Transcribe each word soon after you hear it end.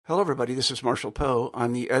Hello, everybody. This is Marshall Poe.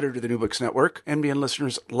 I'm the editor of the New Books Network. NBN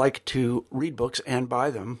listeners like to read books and buy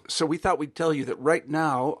them. So we thought we'd tell you that right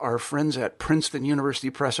now, our friends at Princeton University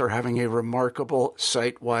Press are having a remarkable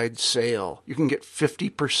site-wide sale. You can get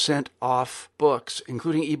 50% off books,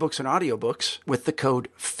 including ebooks and audiobooks, with the code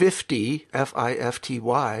 50,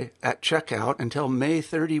 F-I-F-T-Y, at checkout until May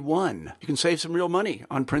 31. You can save some real money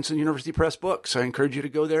on Princeton University Press books. I encourage you to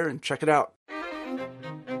go there and check it out.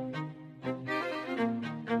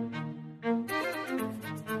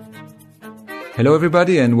 Hello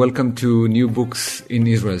everybody and welcome to New Books in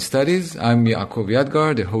Israel Studies. I'm Yaakov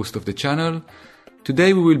Yadgar, the host of the channel.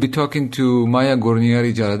 Today we will be talking to Maya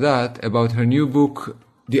Guarnieri Jaradat about her new book,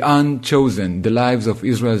 The Unchosen, The Lives of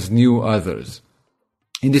Israel's New Others.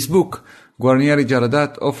 In this book, Guarnieri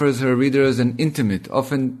Jaradat offers her readers an intimate,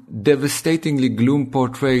 often devastatingly gloom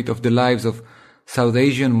portrait of the lives of South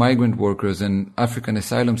Asian migrant workers and African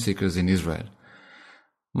asylum seekers in Israel.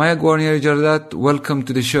 Maya Guarnieri Jaradat, welcome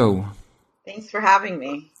to the show. Thanks for having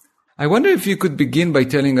me. I wonder if you could begin by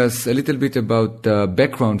telling us a little bit about the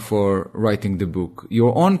background for writing the book.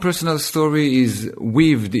 Your own personal story is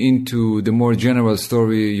weaved into the more general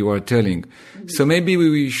story you are telling. Mm-hmm. So maybe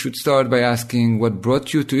we should start by asking what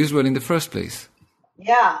brought you to Israel in the first place.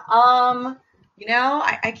 Yeah,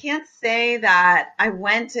 I can't say that I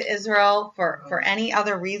went to Israel for any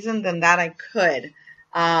other reason than that I could.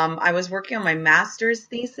 I was working on my master's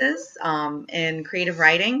thesis in creative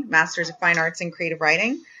writing, Master's of Fine Arts in Creative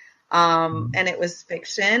Writing, and it was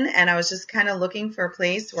fiction, and I was just kind of looking for a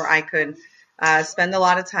place where I could spend a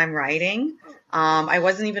lot of time writing. I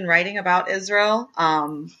wasn't even writing about Israel,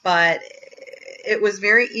 but it was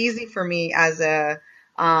very easy for me as a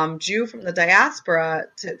Jew from the diaspora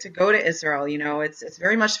to go to Israel. You know, it's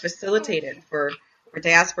very much facilitated for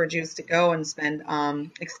diaspora Jews to go and spend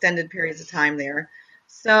extended periods of time there.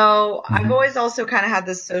 So I've always also kind of had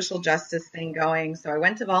this social justice thing going. So I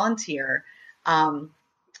went to volunteer.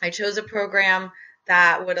 I chose a program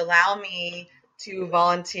that would allow me to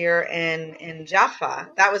volunteer in Jaffa.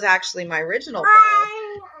 That was actually my original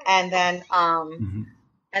goal. And then, and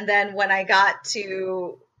then when I got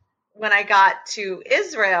to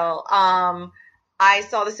Israel, I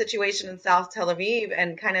saw the situation in South Tel Aviv,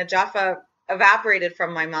 and kind of Jaffa evaporated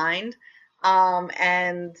from my mind.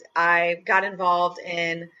 And I got involved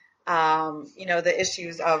in, the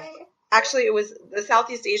issues of, actually it was the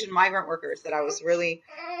Southeast Asian migrant workers that I was really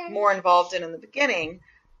more involved in the beginning.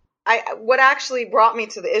 What actually brought me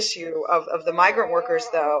to the issue of the migrant workers,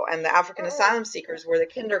 though, and the African asylum seekers were the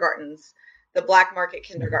kindergartens, the black market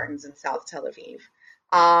kindergartens in South Tel Aviv.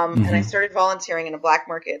 And I started volunteering in a black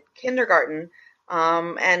market kindergarten,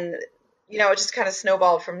 and it just kind of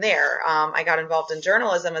snowballed from there. I got involved in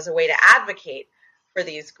journalism as a way to advocate for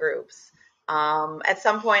these groups. At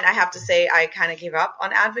some point, I have to say, I kind of gave up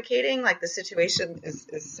on advocating. Like, the situation is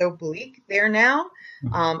so bleak there now.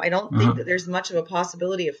 I don't think that there's much of a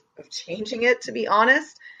possibility of changing it, to be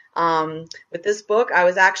honest. With this book, I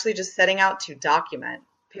was actually just setting out to document,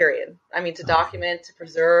 period. I mean, to document, to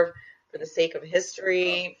preserve, for the sake of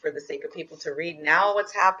history, for the sake of people to read now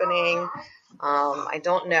what's happening. I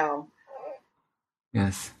don't know.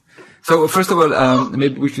 Yes. So first of all,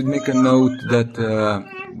 maybe we should make a note that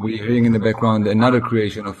we're hearing in the background another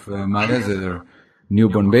creation of Maya's, her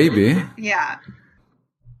newborn baby. Yeah.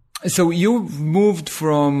 So you've moved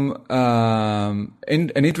from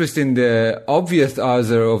an interest in the obvious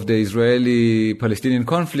other of the Israeli-Palestinian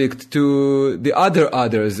conflict to the other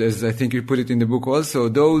others, as I think you put it in the book also,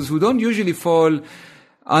 those who don't usually fall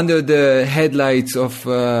under the headlights of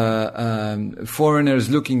foreigners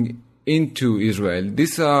looking into Israel.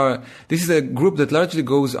 This is a group that largely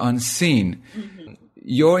goes unseen. Mm-hmm.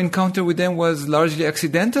 Your encounter with them was largely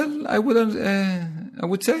accidental, I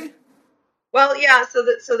would say. Well, yeah. So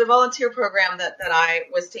the volunteer program that I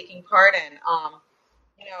was taking part in,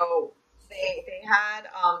 they had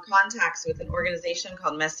contacts with an organization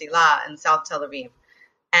called Mesilah in South Tel Aviv,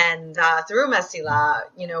 and through Mesilah,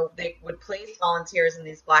 they would place volunteers in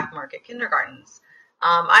these black market kindergartens.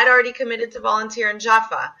 I'd already committed to volunteer in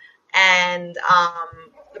Jaffa. And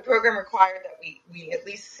the program required that we at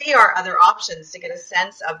least see our other options to get a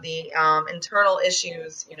sense of the internal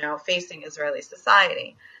issues, facing Israeli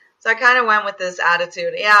society. So I kind of went with this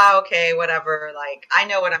attitude, yeah, okay, whatever, like, I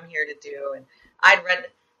know what I'm here to do. And I'd read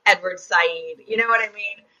Edward Said, you know what I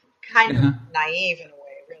mean? Kind of naive in a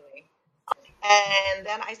way, really. And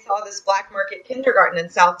then I saw this black market kindergarten in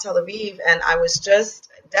South Tel Aviv, and I was just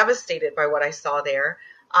devastated by what I saw there.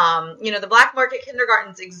 The black market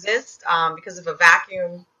kindergartens exist because of a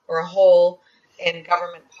vacuum or a hole in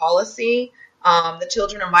government policy. The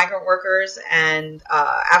children of migrant workers and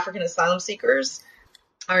African asylum seekers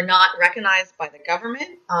are not recognized by the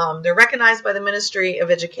government. They're recognized by the Ministry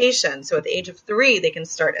of Education. So at the age of 3, they can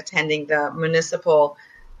start attending the municipal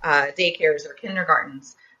daycares or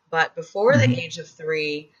kindergartens. But before the age of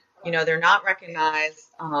 3, they're not recognized.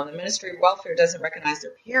 The Ministry of Welfare doesn't recognize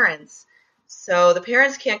their parents. So the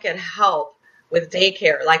parents can't get help with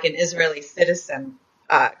daycare like an Israeli citizen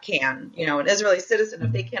can. An Israeli citizen,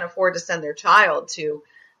 if they can't afford to send their child to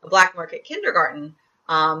a black market kindergarten,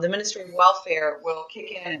 the Ministry of Welfare will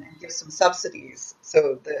kick in and give some subsidies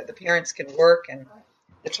so the parents can work and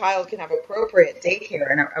the child can have appropriate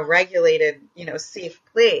daycare in a regulated, safe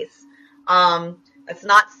place. That's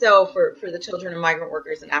not so for the children of migrant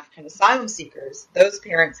workers and African asylum seekers. Those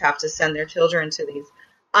parents have to send their children to these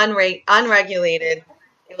unregulated,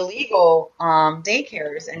 illegal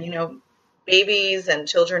daycares. And, babies and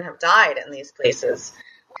children have died in these places.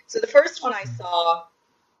 So the first one I saw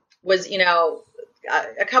was,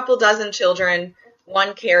 a couple dozen children,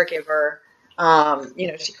 one caregiver.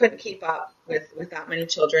 She couldn't keep up with that many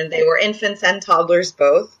children. They were infants and toddlers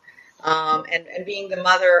both. And being the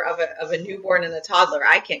mother of a newborn and a toddler,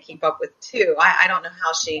 I can't keep up with 2. I don't know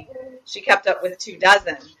how she kept up with 2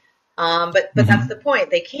 dozen. But that's the point.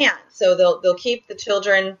 They can't. So they'll keep the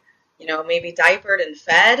children, maybe diapered and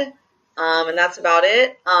fed. And that's about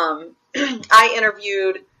it. I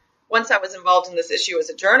interviewed, once I was involved in this issue as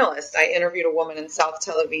a journalist, I interviewed a woman in South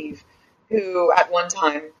Tel Aviv who at one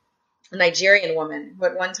time, a Nigerian woman who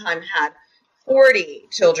at one time had 40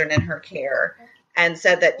 children in her care and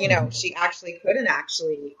said that, she actually couldn't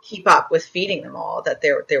keep up with feeding them all, that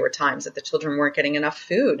there were times that the children weren't getting enough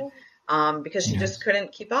food because she just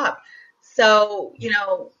couldn't keep up. So,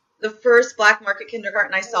 the first black market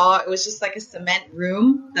kindergarten I saw, it was just like a cement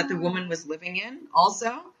room that the woman was living in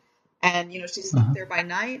also. And, she slept there by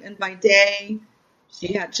night, and by day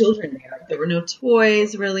she had children there. There were no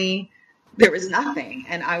toys, really. There was nothing.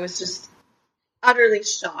 And I was just utterly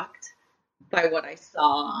shocked by what I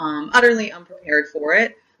saw, utterly unprepared for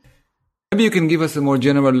it. Maybe you can give us a more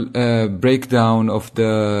general breakdown of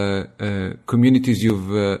the communities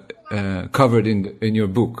you've covered in your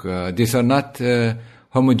book. These are not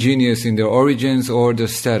homogeneous in their origins or their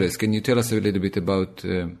status. Can you tell us a little bit about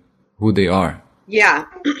who they are? Yeah.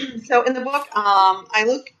 So in the book,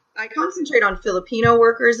 I concentrate on Filipino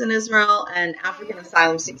workers in Israel and African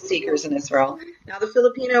asylum seekers in Israel. Now, the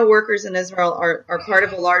Filipino workers in Israel are part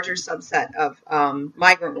of a larger subset of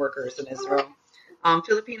migrant workers in Israel.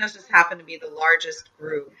 Filipinos just happen to be the largest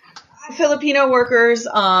group. Filipino workers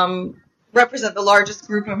represent the largest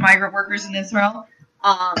group of migrant workers in Israel.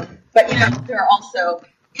 But, there are also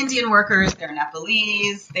Indian workers, there are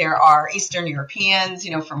Nepalese, there are Eastern Europeans,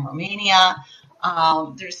 from Romania.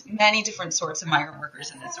 There's many different sorts of migrant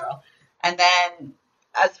workers in Israel. And then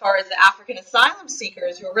as far as the African asylum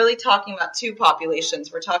seekers, we're really talking about 2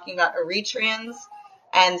 populations. We're talking about Eritreans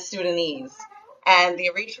and Sudanese. And the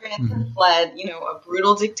Eritreans have fled, a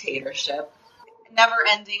brutal dictatorship,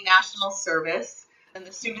 never-ending national service. And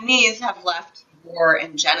the Sudanese have left war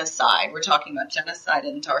and genocide. We're talking about genocide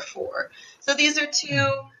in Darfur. So these are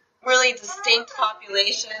 2 really distinct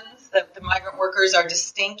populations. The migrant workers are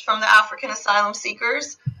distinct from the African asylum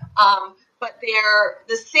seekers, but they're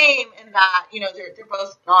the same in that, they're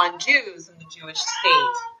both non-Jews in the Jewish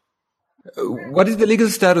state. What is the legal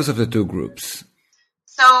status of the 2 groups?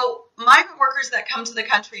 So migrant workers that come to the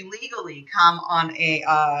country legally come on a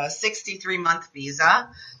 63-month visa.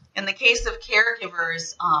 In the case of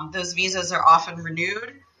caregivers, those visas are often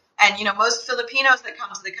renewed. And, most Filipinos that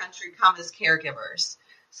come to the country come as caregivers.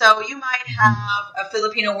 So you might have a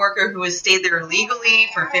Filipino worker who has stayed there illegally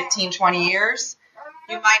for 15, 20 years.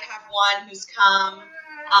 You might have one who's come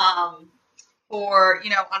for,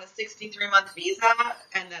 on a 63-month visa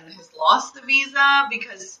and then has lost the visa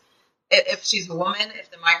because if she's a woman, if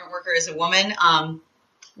the migrant worker is a woman,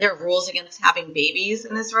 there are rules against having babies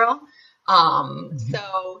in Israel.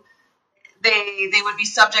 So they would be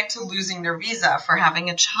subject to losing their visa for having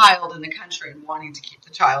a child in the country and wanting to keep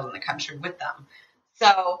the child in the country with them.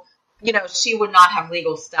 So, she would not have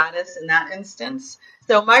legal status in that instance.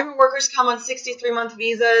 So migrant workers come on 63-month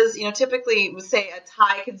visas. Typically, say a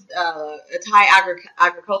Thai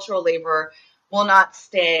agricultural laborer will not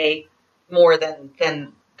stay more than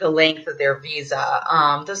the length of their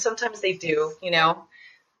visa. Though sometimes they do,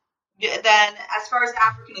 Then, as far as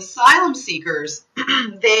African asylum seekers,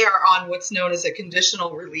 they are on what's known as a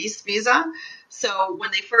conditional release visa. So when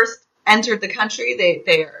they first entered the country,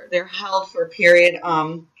 they're held for a period,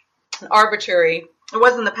 arbitrary. It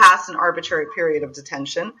was in the past an arbitrary period of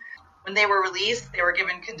detention. When they were released, they were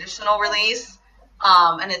given conditional release,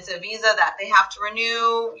 and it's a visa that they have to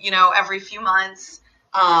renew, every few months.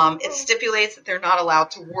 it stipulates that they're not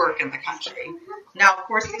allowed to work in the country. Now, of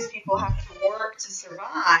course, these people have to work to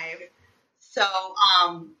survive. So,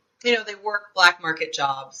 they work black market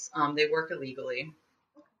jobs. They work illegally.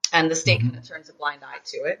 And the state kind of turns a blind eye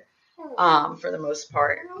to it, for the most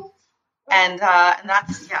part. And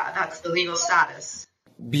that's the legal status.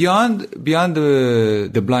 Beyond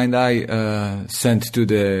the blind eye sent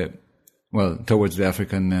to towards the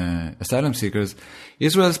African asylum seekers,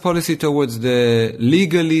 Israel's policy towards the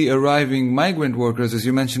legally arriving migrant workers, as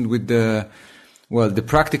you mentioned, with the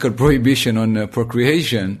practical prohibition on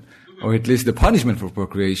procreation, or at least the punishment for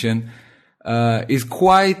procreation, is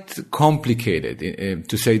quite complicated,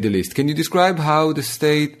 to say the least. Can you describe how the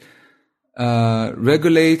state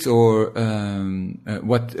regulates or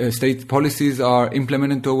what state policies are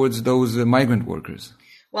implemented towards those migrant workers?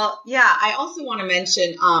 Well, yeah, I also want to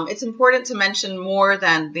mention, it's important to mention more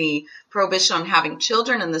than the prohibition on having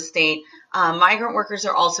children in the state. Migrant workers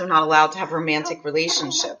are also not allowed to have romantic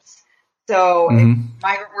relationships. So if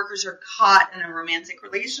migrant workers are caught in a romantic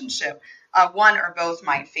relationship, one or both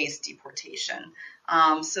might face deportation.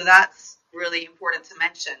 So that's really important to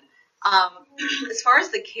mention. As far as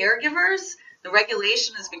the caregivers, the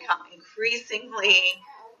regulation has become increasingly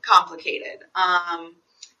complicated.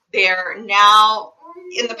 They're now,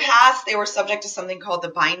 in the past, they were subject to something called the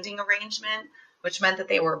binding arrangement, which meant that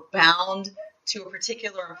they were bound to a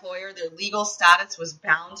particular employer. Their legal status was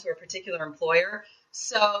bound to a particular employer.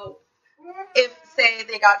 So if, say,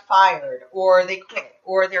 they got fired or they quit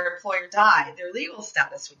or their employer died, their legal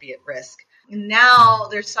status would be at risk. Now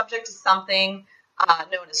they're subject to something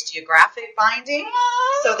known as geographic binding.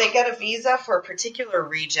 So they get a visa for a particular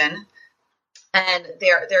region, and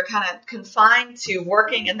they're kind of confined to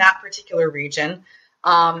working in that particular region.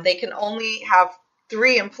 They can only have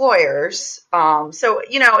 3 employers. So,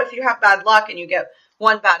 if you have bad luck and you get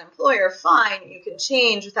one bad employer, fine, you can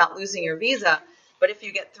change without losing your visa. But if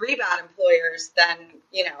you get 3 bad employers, then,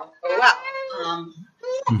 oh well.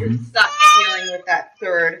 You're stuck dealing with that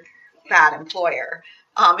 3rd bad employer,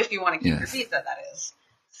 if you want to keep your visa, that is.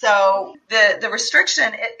 So the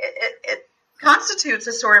restriction, it constitutes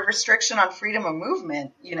a sort of restriction on freedom of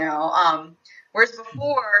movement, whereas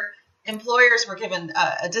before employers were given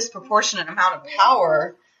a disproportionate amount of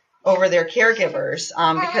power over their caregivers,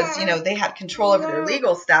 because, they had control over their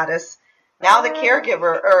legal status. Now the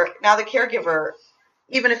caregiver,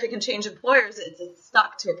 even if it can change employers, it's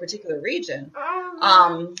stuck to a particular region.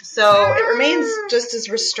 So it remains just as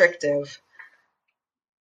restrictive.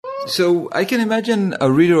 So I can imagine a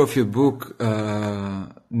reader of your book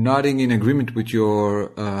nodding in agreement with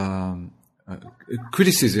your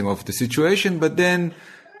criticism of the situation, but then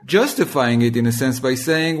justifying it in a sense by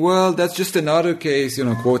saying, well, that's just another case,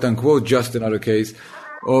 quote unquote, just another case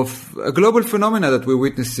of a global phenomena that we're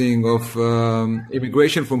witnessing of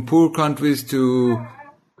immigration from poor countries to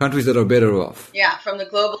countries that are better off. Yeah, from the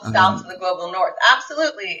global south to the global north.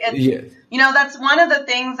 Absolutely. Yes. That's one of the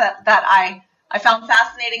things that I found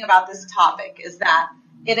fascinating about this topic, is that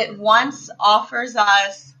it at once offers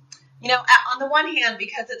us, on the one hand,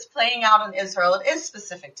 because it's playing out in Israel, it is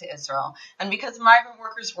specific to Israel. And because migrant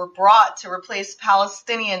workers were brought to replace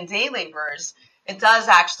Palestinian day laborers, it does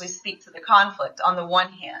actually speak to the conflict on the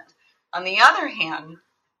one hand. On the other hand,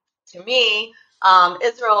 to me,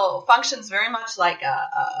 Israel functions very much like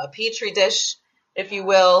a petri dish, if you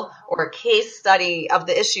will, or a case study of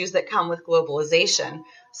the issues that come with globalization.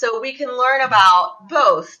 So we can learn about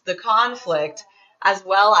both the conflict as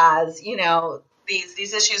well as,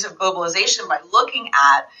 these issues of globalization by looking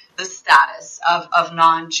at the status of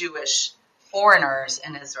non-Jewish foreigners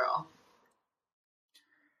in Israel.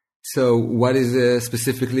 So what is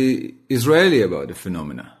specifically Israeli about the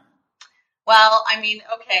phenomena? Well,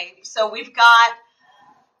 okay, so we've got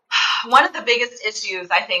one of the biggest issues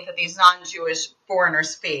I think that these non-Jewish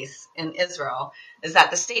foreigners face in Israel is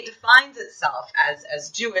that the state defines itself as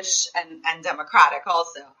Jewish and democratic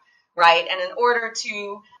also, right? And in order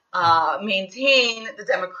to maintain the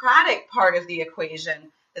democratic part of the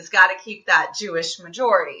equation, it's got to keep that Jewish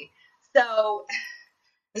majority. So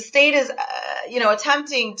the state is,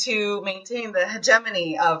 attempting to maintain the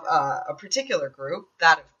hegemony of a particular group,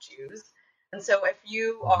 that of Jews. And so if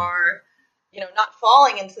you are, not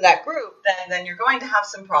falling into that group, then you're going to have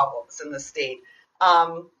some problems in the state.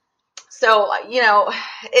 It's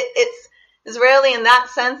Israeli in that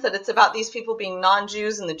sense that it's about these people being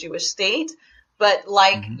non-Jews in the Jewish state. But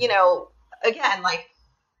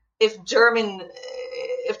if Germany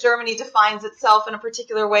defines itself in a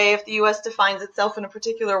particular way, if the U.S. defines itself in a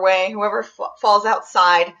particular way, whoever falls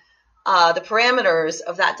outside the parameters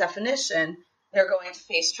of that definition, they're going to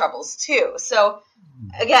face troubles too. So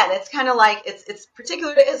again, it's kind of like it's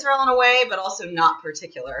particular to Israel in a way, but also not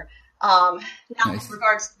particular. Now, Nice. with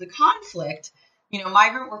regards to the conflict,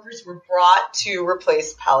 migrant workers were brought to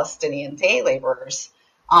replace Palestinian day laborers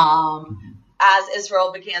as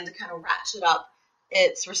Israel began to kind of ratchet up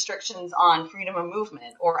its restrictions on freedom of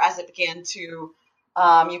movement, or as it began to,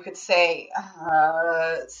 you could say,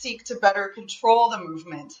 seek to better control the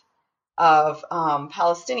movement of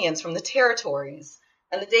Palestinians from the territories.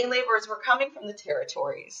 And the day laborers were coming from the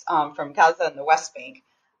territories, from Gaza and the West Bank.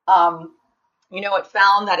 It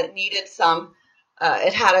found that it needed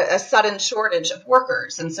it had a sudden shortage of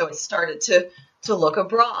workers. And so it started to look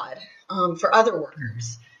abroad for other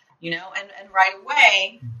workers, and right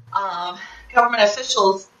away, government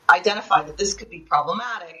officials identified that this could be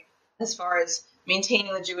problematic as far as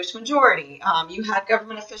maintaining the Jewish majority. You had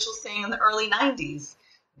government officials saying in the early 90s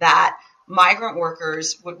that migrant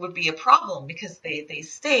workers would be a problem because they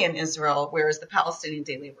stay in Israel, whereas the Palestinian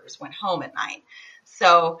day laborers went home at night.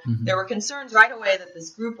 So there were concerns right away that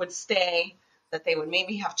this group would stay, that they would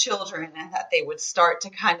maybe have children, and that they would start to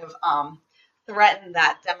kind of threaten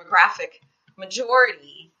that demographic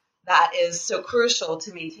majority that is so crucial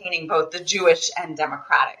to maintaining both the Jewish and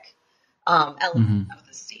democratic element of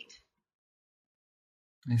the state.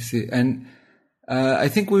 I see. And I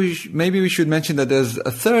think maybe we should mention that there's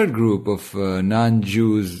a third group of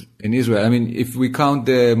non-Jews in Israel. I mean, if we count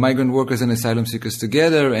the migrant workers and asylum seekers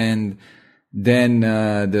together, and then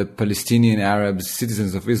the Palestinian Arabs,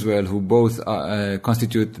 citizens of Israel, who both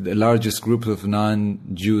constitute the largest group of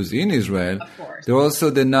non-Jews in Israel. Of course. There are also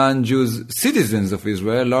the non-Jews citizens of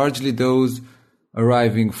Israel, largely those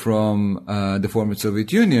arriving from the former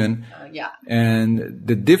Soviet Union. And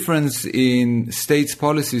the difference in states'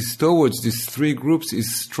 policies towards these three groups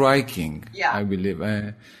is striking, I believe.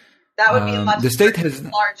 That would be a much the state has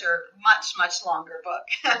larger, much longer book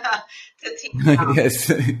to teach yes,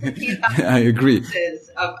 I agree.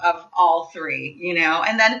 Of all three,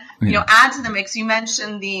 and then add to the mix. You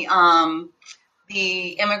mentioned the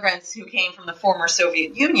immigrants who came from the former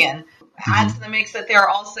Soviet Union. Add to the mix that there are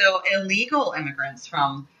also illegal immigrants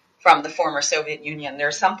from the former Soviet Union.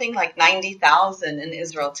 There's something like 90,000 in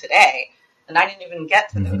Israel today, and I didn't even get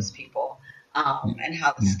to those people and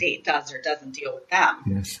how the state does or doesn't deal with them.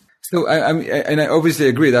 Yes. So I obviously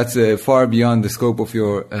agree that's far beyond the scope of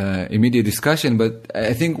your immediate discussion. But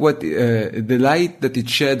I think what the light that it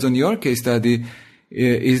sheds on your case study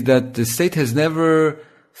is that the state has never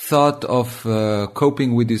thought of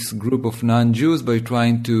coping with this group of non-Jews by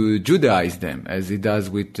trying to Judaize them, as it does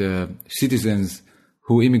with citizens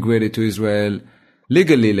who immigrated to Israel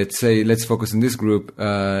legally. Let's focus on this group,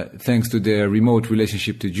 thanks to their remote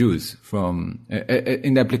relationship to Jews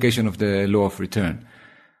in the application of the law of return.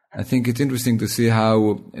 I think it's interesting to see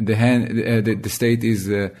how the state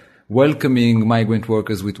is welcoming migrant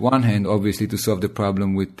workers with one hand, obviously to solve the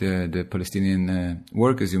problem with the Palestinian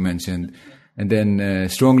workers you mentioned, and then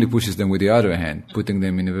strongly pushes them with the other hand, putting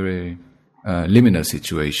them in a very liminal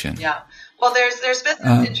situation. Yeah. Well, there's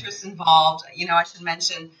business interests involved. I should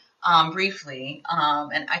mention briefly,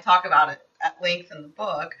 and I talk about it at length in the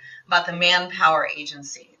book, about the manpower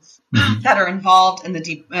agencies that are involved in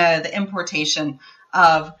the importation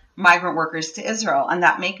of migrant workers to Israel, and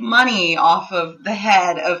that make money off of the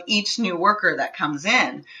head of each new worker that comes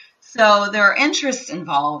in. So there are interests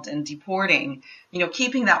involved in deporting,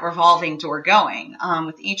 keeping that revolving door going.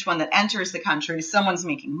 With each one that enters the country, someone's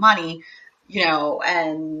making money,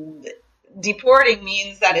 and deporting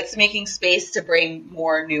means that it's making space to bring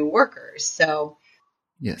more new workers. So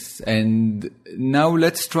yes, and now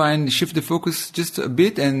let's try and shift the focus just a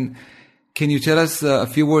bit. And can you tell us a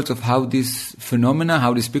few words of how this phenomena,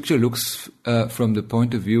 how this picture looks from the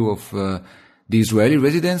point of view of the Israeli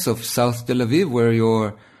residents of South Tel Aviv, where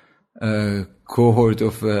your cohort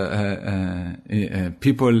of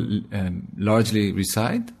people largely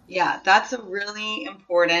reside? Yeah, that's a really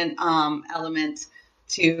important element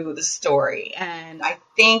to the story. And I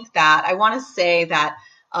think that I want to say that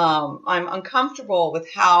I'm uncomfortable with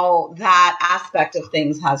how that aspect of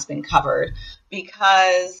things has been covered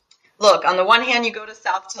because, look, on the one hand, you go to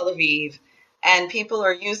South Tel Aviv and people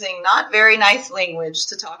are using not very nice language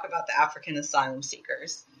to talk about the African asylum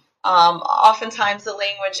seekers. Oftentimes the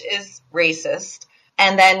language is racist.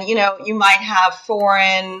 And then, you might have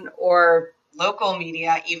foreign or local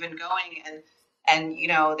media even going and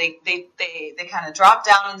they kind of drop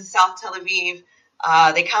down into South Tel Aviv.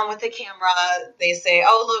 They come with the camera. They say,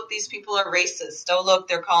 oh, look, these people are racist. Oh, look,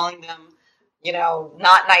 they're calling them,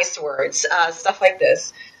 not nice words, stuff like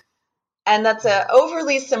this. And that's an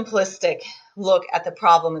overly simplistic look at the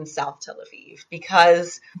problem in South Tel Aviv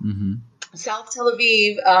because South Tel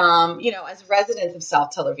Aviv, as residents of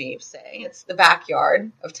South Tel Aviv say, it's the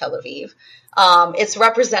backyard of Tel Aviv. It's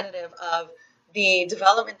representative of the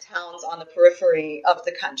development towns on the periphery of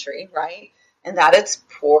the country, right? And that it's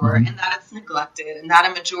poor, and that it's neglected, and that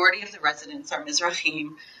a majority of the residents are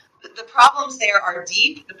Mizrahim. The problems there are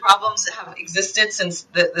deep. The problems have existed since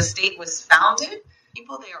the state was founded.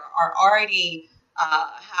 People there are already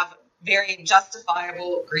have very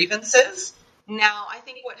justifiable grievances. Now, I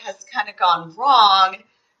think what has kind of gone wrong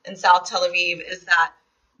in South Tel Aviv is that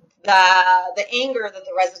the anger that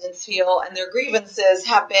the residents feel and their grievances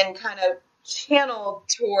have been kind of channeled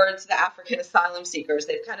towards the African asylum seekers.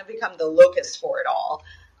 They've kind of become the locus for it all,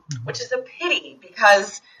 which is a pity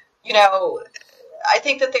because, I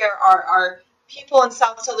think that there are people in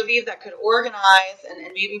South Tel Aviv that could organize and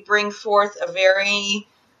maybe bring forth a very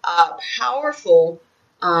powerful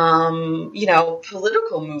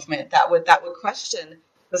political movement that would question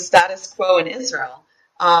the status quo in Israel.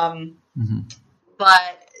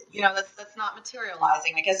 But, that's not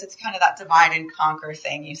materializing. I guess it's kind of that divide and conquer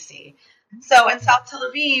thing you see. So in South Tel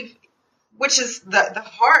Aviv, which is the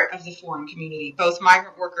heart of the foreign community, both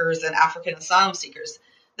migrant workers and African asylum seekers,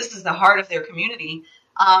 this is the heart of their community.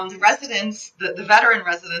 The residents, the veteran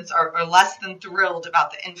residents are less than thrilled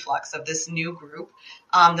about the influx of this new group.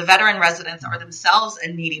 The veteran residents are themselves a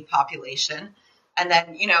needy population. And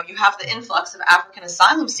then, you have the influx of African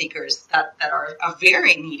asylum seekers that are a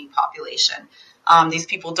very needy population. These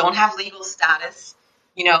people don't have legal status.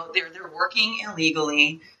 They're working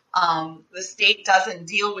illegally. The state doesn't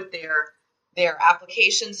deal with their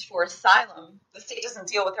applications for asylum. The state doesn't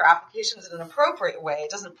deal with their applications in an appropriate way. It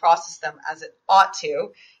doesn't process them as it ought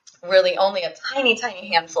to. Really, only a tiny,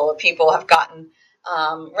 tiny handful of people have gotten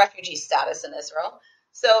refugee status in Israel.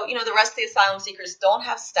 So, the rest of the asylum seekers don't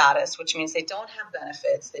have status, which means they don't have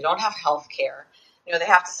benefits. They don't have health care. They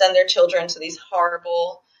have to send their children to these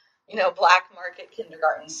horrible, black market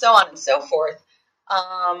kindergartens, so on and so forth.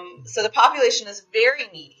 So the population is very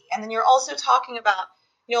needy. And then you're also talking about,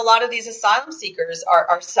 a lot of these asylum seekers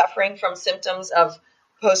are suffering from symptoms of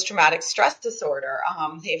post-traumatic stress disorder.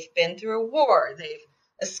 They've been through a war. They've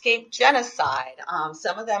escaped genocide.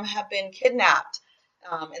 Some of them have been kidnapped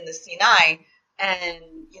in the Sinai and,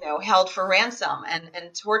 held for ransom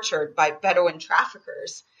and tortured by Bedouin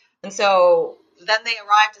traffickers. And so then they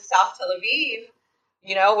arrive to South Tel Aviv,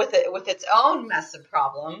 with its own mess of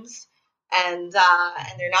problems. And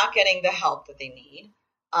they're not getting the help that they need.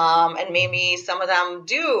 And maybe some of them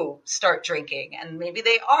do start drinking, and maybe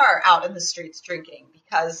they are out in the streets drinking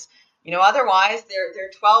because, otherwise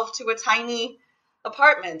they're 12 to a tiny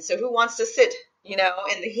apartment. So who wants to sit, in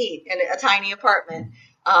the heat in a tiny apartment?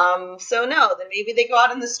 So no, then maybe they go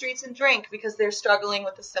out in the streets and drink because they're struggling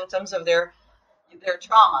with the symptoms of their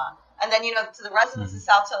trauma. And then, to the residents of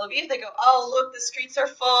South Tel Aviv, they go, oh, look, the streets are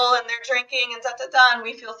full and they're drinking and and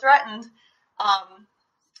we feel threatened.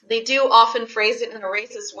 They do often phrase it in a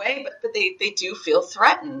racist way, but they do feel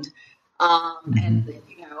threatened. And,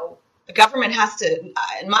 the government has to,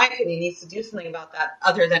 in my opinion, needs to do something about that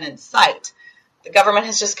other than incite. The government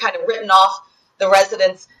has just kind of written off the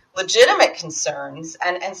residents' legitimate concerns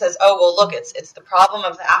and says, oh, well, look, it's the problem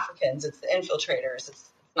of the Africans. It's the infiltrators.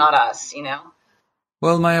 It's not us,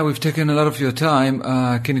 Well, Maya, we've taken a lot of your time.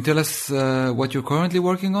 Can you tell us what you're currently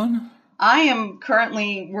working on? I am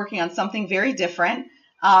currently working on something very different.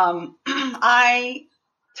 I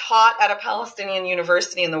taught at a Palestinian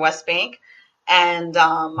university in the West Bank, and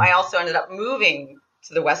I also ended up moving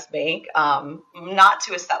to the West Bank, not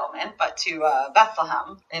to a settlement, but to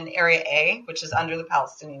Bethlehem in Area A, which is under the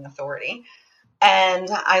Palestinian Authority. And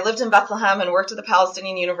I lived in Bethlehem and worked at the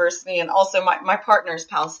Palestinian University, and also my partner's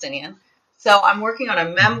Palestinian. So I'm working on a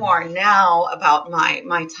memoir now about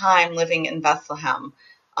my time living in Bethlehem,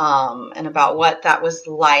 and about what that was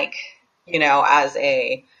like, as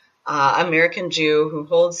a American Jew who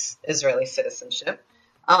holds Israeli citizenship,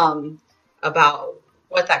 about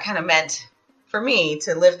what that kind of meant for me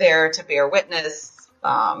to live there, to bear witness,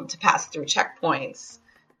 to pass through checkpoints,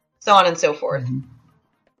 so on and so forth.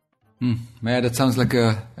 Maya, that sounds like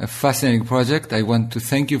a fascinating project. I want to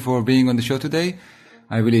thank you for being on the show today.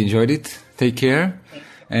 I really enjoyed it. Take care.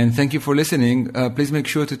 And thank you for listening. Please make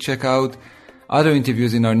sure to check out other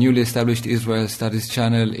interviews in our newly established Israel Studies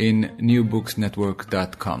channel in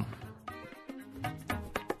newbooksnetwork.com.